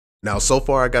Now, so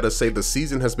far, I gotta say the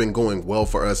season has been going well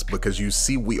for us because you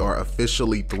see we are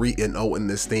officially 3-0 in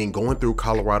this thing, going through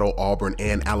Colorado, Auburn,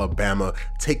 and Alabama,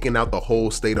 taking out the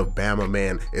whole state of Bama,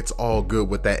 man. It's all good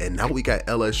with that. And now we got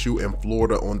LSU and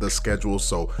Florida on the schedule,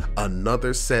 so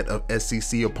another set of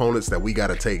SEC opponents that we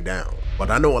gotta take down. But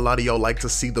I know a lot of y'all like to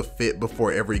see the fit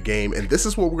before every game, and this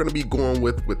is what we're gonna be going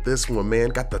with this one, man.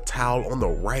 Got the towel on the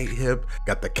right hip,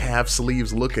 got the calf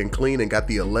sleeves looking clean, and got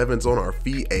the 11s on our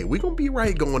feet. Hey, we gonna be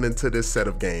right going into this set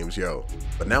of games, yo.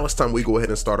 But now it's time we go ahead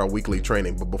and start our weekly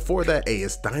training. But before that, hey,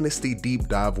 it's Dynasty Deep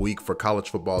Dive Week for College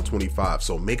Football 25.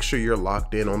 So make sure you're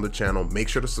locked in on the channel. Make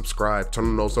sure to subscribe, turn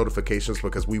on those notifications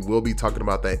because we will be talking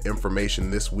about that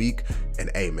information this week. And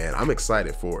hey, man, I'm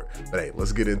excited for it. But hey,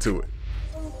 let's get into it.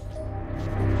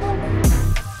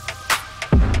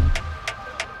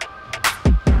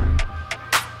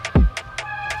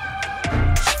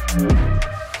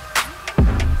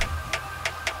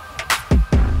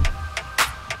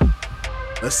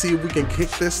 Let's see if we can kick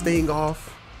this thing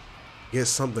off, get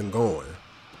something going.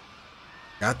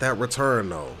 Got that return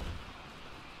though.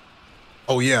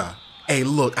 Oh yeah. Hey,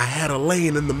 look, I had a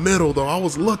lane in the middle though. I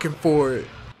was looking for it.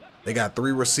 They got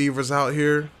 3 receivers out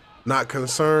here. Not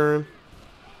concerned.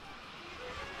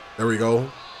 There we go.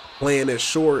 Playing it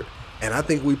short. And I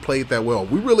think we played that well.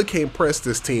 We really can't press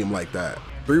this team like that.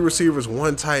 3 receivers,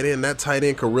 1 tight end. That tight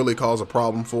end could really cause a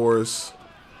problem for us.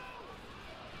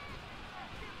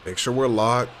 Make sure we're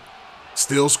locked.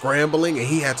 Still scrambling, and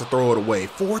he had to throw it away.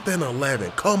 4th and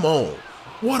 11. Come on.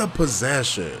 What a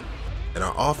possession. And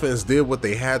our offense did what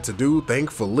they had to do,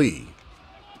 thankfully.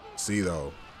 See,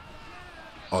 though.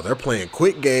 Oh, they're playing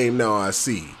quick game now, I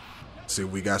see. See,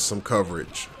 we got some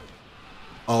coverage.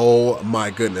 Oh,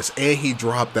 my goodness. And he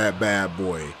dropped that bad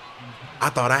boy. I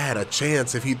thought I had a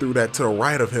chance if he threw that to the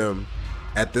right of him.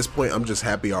 At this point, I'm just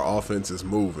happy our offense is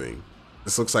moving.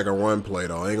 This looks like a run play,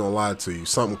 though. I ain't gonna lie to you.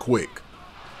 Something quick.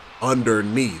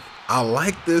 Underneath. I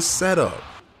like this setup.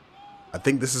 I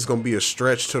think this is gonna be a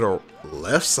stretch to the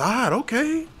left side.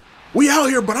 Okay. We out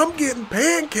here, but I'm getting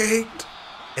pancaked.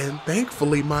 And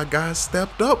thankfully, my guy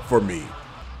stepped up for me.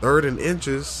 3rd and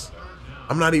inches.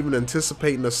 I'm not even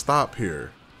anticipating a stop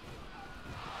here.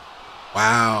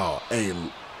 Wow. Hey,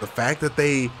 the fact that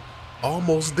they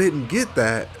almost didn't get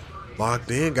that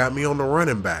locked in got me on the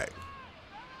running back.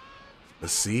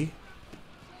 Let's see.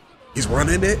 He's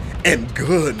running it, and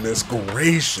goodness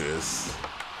gracious.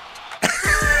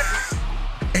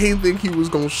 Ain't think he was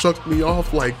gonna shuck me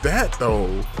off like that though.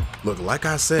 Look, like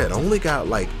I said, I only got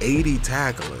like 80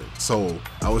 tackling, so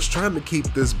I was trying to keep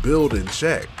this build in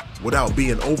check without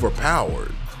being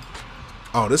overpowered.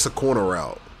 Oh, this is a corner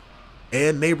route.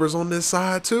 And neighbors on this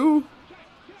side too?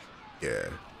 Yeah.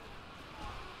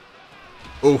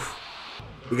 Oof.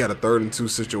 We got a 3rd and 2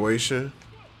 situation.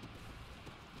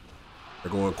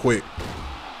 They're going quick.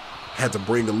 Had to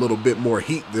bring a little bit more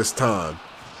heat this time.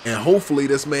 And hopefully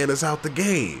this man is out the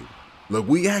game. Look,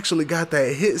 we actually got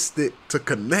that hit stick to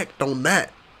connect on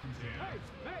that.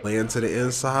 Playing to the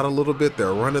inside a little bit.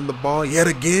 They're running the ball yet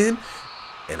again.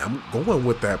 And I'm going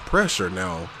with that pressure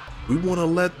now. We want to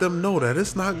let them know that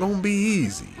it's not going to be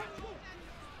easy.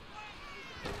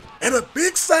 And a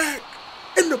big sack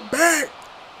in the back.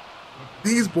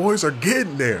 These boys are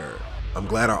getting there. I'm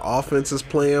glad our offense is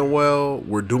playing well.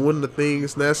 We're doing the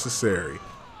things necessary.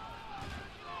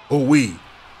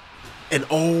 And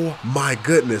oh my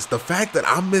goodness, the fact that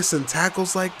I'm missing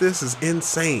tackles like this is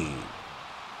insane.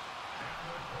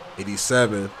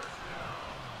 87.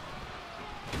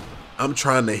 I'm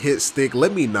trying to hit stick.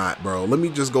 Let me not, bro. Let me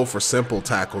just go for simple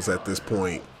tackles at this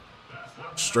point.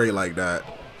 Straight like that.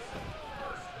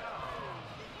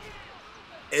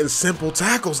 And simple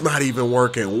tackles not even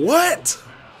working. What?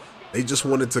 They just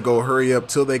wanted to go hurry up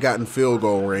till they got in field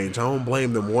goal range. I don't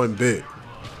blame them one bit.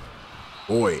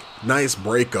 Boy, nice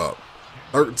breakup.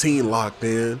 13 locked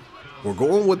in. We're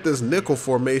going with this nickel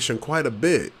formation quite a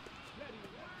bit.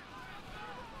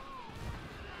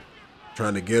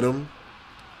 Trying to get him.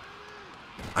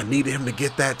 I needed him to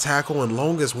get that tackle, and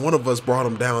long as one of us brought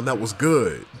him down, that was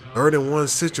good. 3rd and 1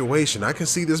 situation. I can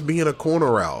see this being a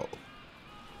corner route.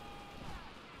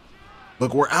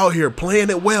 Look, we're out here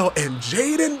playing it well, and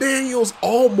Jaden Daniels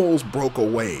almost broke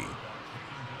away.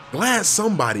 Glad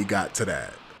somebody got to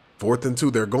that. 4th and 2,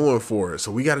 they're going for it,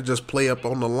 so we got to just play up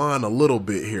on the line a little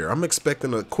bit here. I'm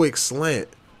expecting a quick slant.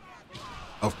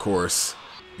 Of course,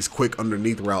 these quick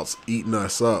underneath routes eating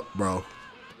us up, bro.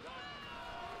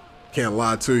 Can't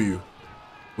lie to you.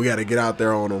 We got to get out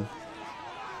there on them.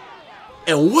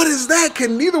 And what is that?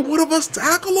 Can neither one of us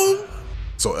tackle him?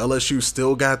 So LSU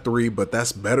still got 3, but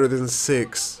that's better than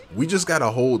 6. We just got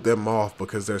to hold them off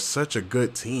because they're such a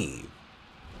good team.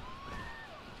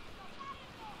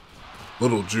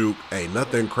 Little juke. Hey,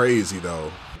 nothing crazy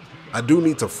though. I do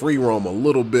need to free roam a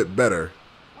little bit better.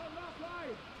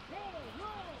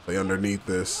 Play underneath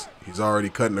this. He's already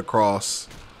cutting across.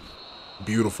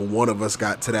 Beautiful. One of us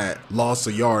got to that loss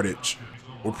of yardage.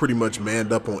 We're pretty much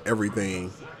manned up on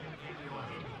everything.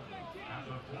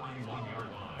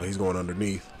 Oh, he's going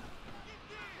underneath.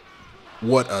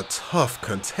 What a tough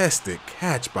contested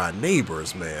catch by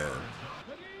Neighbors, man.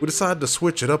 We decided to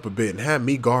switch it up a bit and have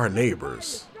me guard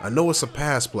Neighbors. I know it's a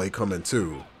pass play coming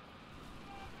too.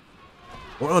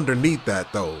 We're underneath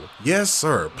that though. Yes,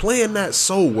 sir. Playing that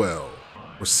so well.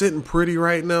 We're sitting pretty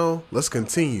right now. Let's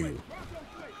continue.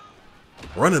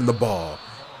 Running the ball.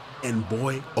 And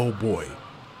boy, oh boy,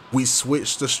 we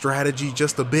switched the strategy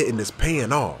just a bit and it's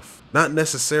paying off. Not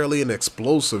necessarily an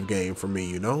explosive game for me,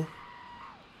 you know?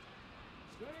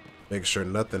 Make sure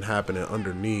nothing happening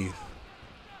underneath.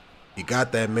 He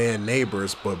got that man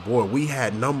Neighbors, but boy, we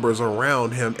had numbers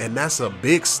around him and that's a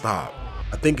big stop.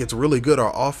 I think it's really good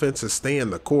our offense is staying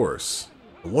the course.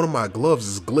 One of my gloves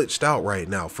is glitched out right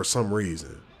now for some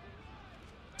reason.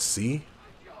 See?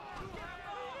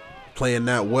 Playing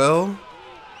that well.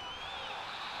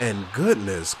 And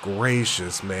goodness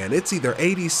gracious, man. It's either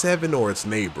 87 or it's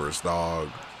Neighbors, dog.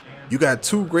 You got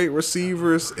two great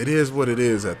receivers. It is what it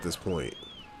is at this point.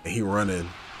 And he running.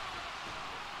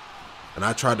 And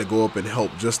I tried to go up and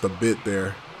help just a bit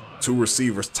there. Two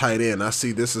receivers tight end. I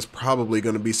see this is probably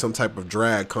going to be some type of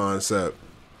drag concept.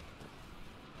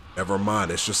 Never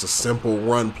mind. It's just a simple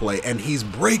run play. And he's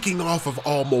breaking off of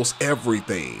almost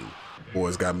everything. Boy,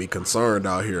 it's got me concerned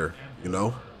out here, you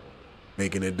know,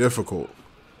 making it difficult.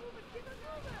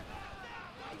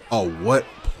 Oh, what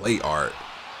play art.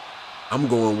 I'm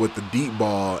going with the deep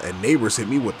ball and Neighbors hit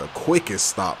me with the quickest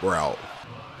stop route.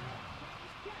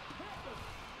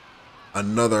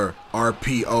 Another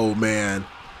RPO, man.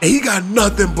 And he got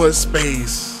nothing but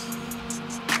space.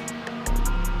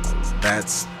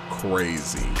 That's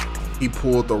crazy. He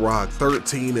pulled the rock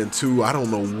 13-2. I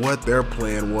don't know what their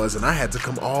plan was, and I had to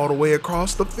come all the way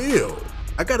across the field.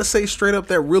 I gotta say straight up,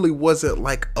 that really wasn't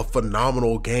like a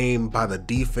phenomenal game by the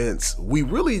defense. We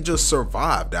really just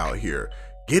survived out here.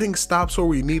 Getting stops where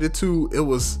we needed to. It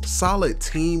was solid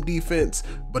team defense,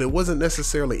 but it wasn't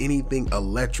necessarily anything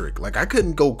electric. Like, I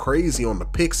couldn't go crazy on the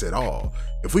picks at all.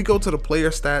 If we go to the player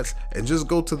stats and just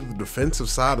go to the defensive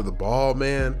side of the ball,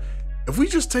 man, if we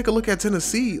just take a look at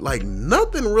Tennessee, like,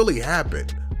 nothing really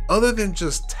happened other than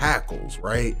just tackles,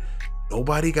 right?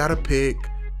 Nobody got a pick.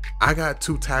 I got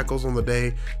 2 tackles on the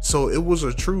day, so it was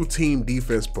a true team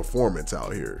defense performance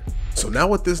out here. So now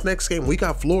with this next game, we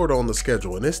got Florida on the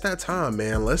schedule, and it's that time,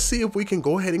 man. Let's see if we can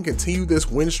go ahead and continue this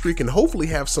win streak and hopefully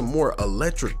have some more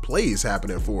electric plays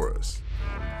happening for us.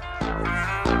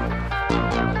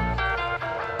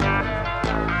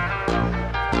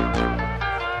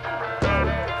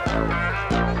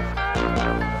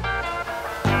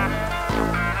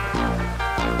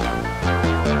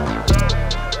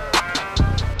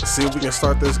 See if we can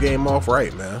start this game off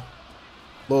right, man.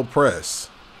 Little press.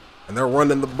 And they're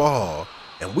running the ball.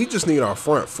 And we just need our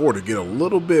front 4 to get a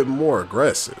little bit more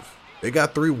aggressive. They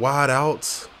got 3 wide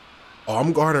outs. Oh,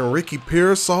 I'm guarding Ricky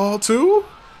Pearsall too?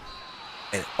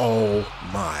 And oh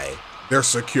my. They're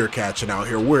secure catching out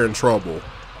here. We're in trouble.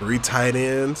 3 tight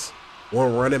ends.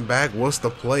 1 running back. What's the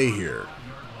play here?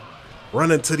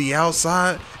 Running to the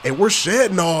outside. And we're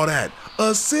shedding all that.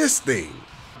 Assisting.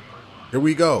 Here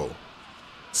we go.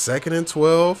 2nd and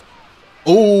 12.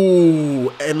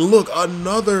 Oh, and look,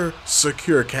 another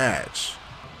secure catch.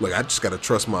 Look, I just got to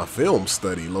trust my film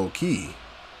study low key.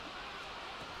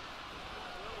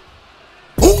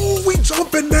 Oh, we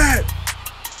jumping that.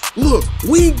 Look,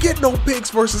 we ain't get no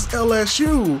picks versus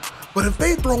LSU, but if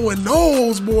they throwing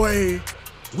those, boy,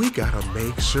 we got to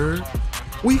make sure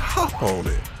we hop on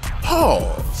it.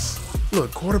 Pause.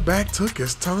 Look, quarterback took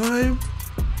his time.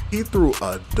 He threw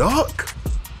a duck.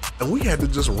 And we had to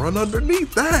just run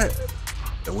underneath that.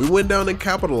 And we went down and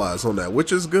capitalized on that,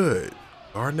 which is good.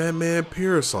 Guarding that man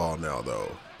Pearsall now,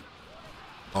 though.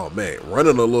 Oh, man,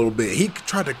 running a little bit. He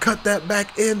tried to cut that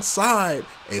back inside.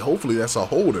 Hey, hopefully that's a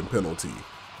holding penalty.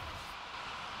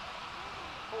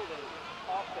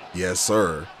 Yes,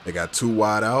 sir. They got 2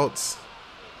 wide outs.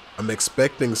 I'm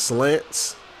expecting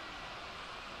slants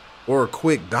or a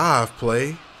quick dive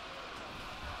play.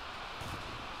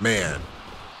 Man.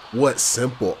 What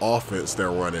simple offense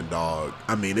they're running, dog.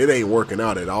 I mean, it ain't working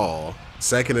out at all.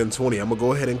 2nd and 20. I'm going to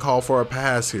go ahead and call for a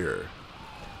pass here.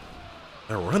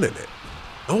 They're running it.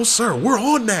 No, sir. We're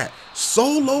on that.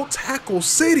 Solo tackle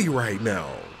city right now.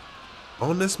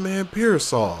 On this man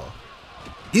Pearsall.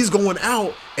 He's going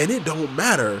out, and it don't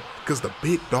matter because the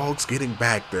big dog's getting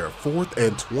back there. 4th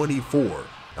and 24.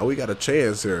 Now we got a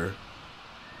chance here.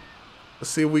 Let's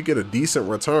see if we get a decent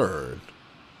return.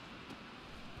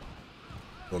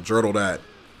 Gonna journal that.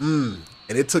 And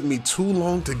it took me too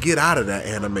long to get out of that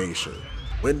animation.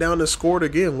 Went down and scored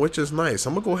again, which is nice.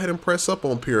 I'm gonna go ahead and press up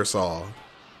on Pearsall.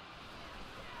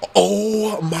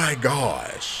 Oh my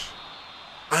gosh.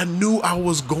 I knew I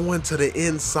was going to the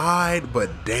inside,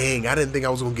 but dang, I didn't think I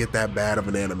was gonna get that bad of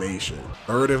an animation.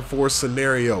 3rd and 4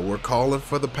 scenario. We're calling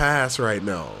for the pass right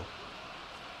now.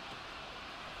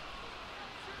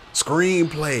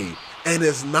 Screenplay, and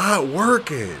it's not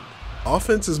working.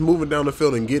 Offense is moving down the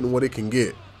field and getting what it can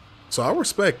get. So I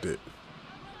respect it.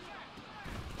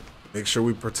 Make sure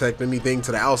we protect anything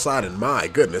to the outside, and my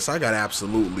goodness, I got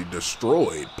absolutely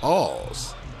destroyed.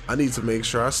 Pause. I need to make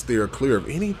sure I steer clear of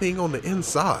anything on the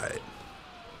inside.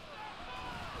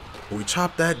 We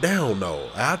chopped that down though.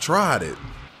 I tried it.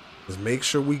 Let's make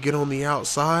sure we get on the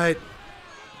outside.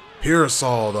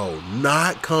 Pearsall though,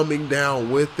 not coming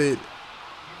down with it.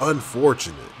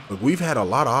 Unfortunate. Look, we've had a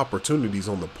lot of opportunities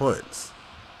on the punts.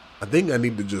 I think I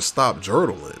need to just stop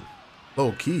journaling.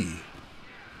 Low key.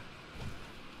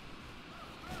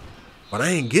 But I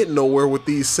ain't getting nowhere with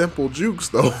these simple jukes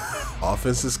though.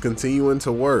 Offense is continuing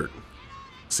to work.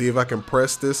 See if I can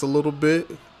press this a little bit.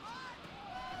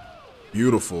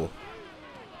 Beautiful.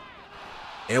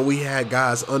 And we had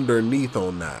guys underneath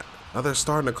on that. Now they're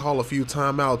starting to call a few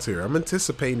timeouts here. I'm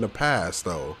anticipating the pass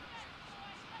though.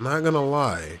 Not gonna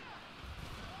lie.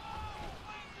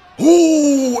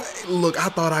 Ooh, look, I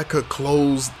thought I could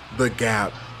close the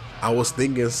gap. I was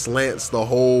thinking slants the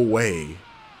whole way.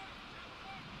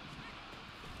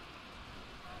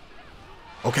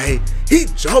 Okay, he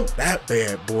jumped that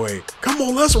bad boy. Come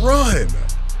on, let's run.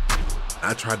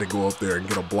 I tried to go up there and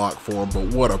get a block for him,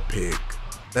 but what a pick.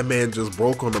 That man just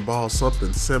broke on the ball,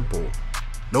 something simple.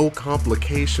 No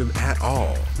complication at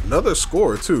all. Another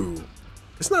score too.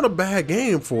 It's not a bad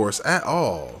game for us at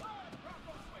all.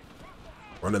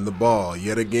 Running the ball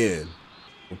yet again.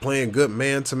 We're playing good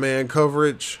man-to-man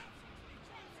coverage.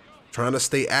 Trying to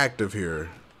stay active here.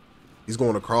 He's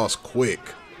going across quick.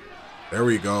 There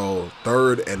we go.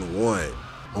 3rd and 1.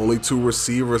 Only 2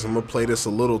 receivers. I'm going to play this a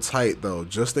little tight though,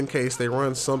 just in case they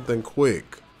run something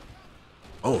quick.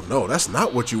 Oh no, that's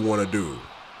not what you want to do.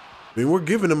 I mean, we're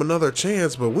giving them another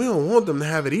chance, but we don't want them to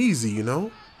have it easy, you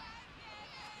know?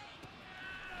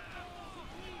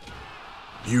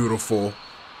 Beautiful.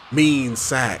 Mean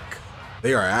sack.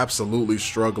 They are absolutely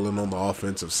struggling on the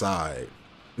offensive side.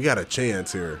 We got a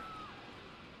chance here.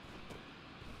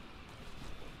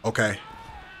 Okay.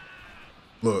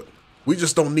 Look, we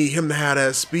just don't need him to have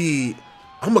that speed.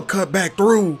 I'm going to cut back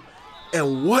through.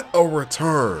 And what a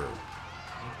return.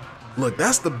 Look,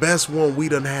 that's the best one we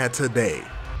done had today.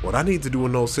 What I need to do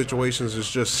in those situations is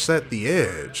just set the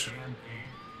edge.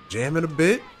 Jam it a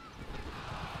bit.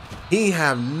 He ain't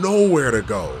have nowhere to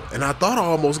go. And I thought I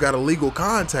almost got illegal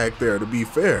contact there, to be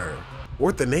fair.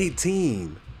 4th and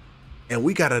 18. And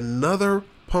we got another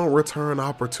punt return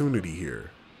opportunity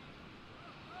here.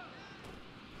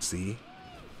 See?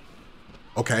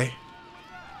 Okay.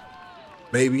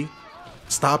 Maybe.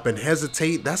 Stop and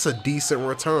hesitate. That's a decent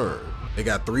return. They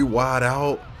got 3 wide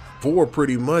out. 4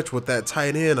 pretty much with that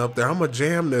tight end up there. I'm going to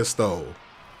jam this though.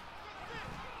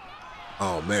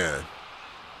 Oh, man.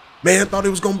 Man, thought it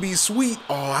was going to be sweet.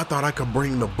 Oh, I thought I could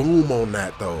bring the boom on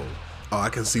that though. Oh, I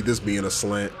can see this being a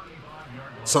slant.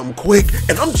 Something quick.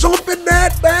 And I'm jumping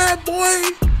that bad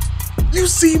boy. You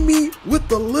see me with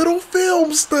the little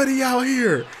film study out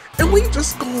here. And we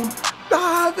just going to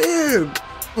dive in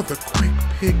with a quick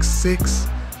pick 6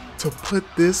 to put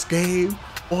this game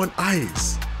on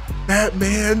ice. That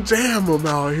man jam him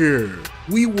out here.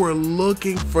 We were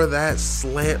looking for that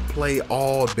slant play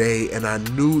all day, and I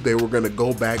knew they were going to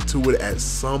go back to it at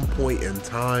some point in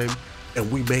time,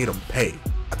 and we made them pay.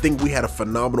 I think we had a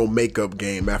phenomenal makeup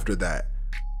game after that.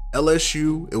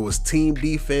 LSU, it was team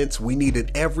defense. We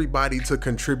needed everybody to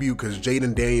contribute because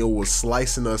Jaden Daniel was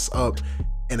slicing us up.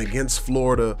 And against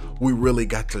Florida, we really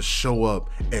got to show up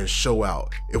and show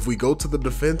out. If we go to the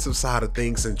defensive side of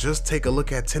things and just take a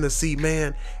look at Tennessee,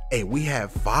 man, hey, we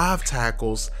had 5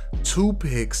 tackles, 2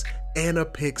 picks, and a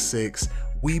pick 6.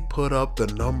 We put up the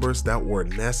numbers that were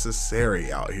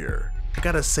necessary out here. I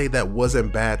gotta say that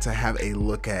wasn't bad to have a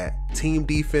look at team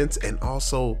defense and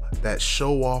also that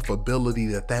show off ability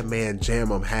that man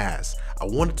Jamham has. I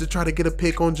wanted to try to get a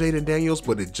pick on Jaden Daniels,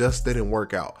 but it just didn't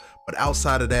work out. But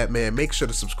outside of that, man, make sure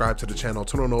to subscribe to the channel,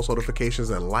 turn on those notifications,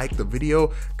 and like the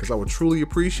video because I would truly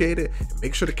appreciate it. And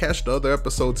make sure to catch the other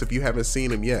episodes if you haven't seen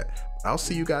them yet. I'll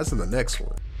see you guys in the next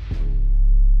one.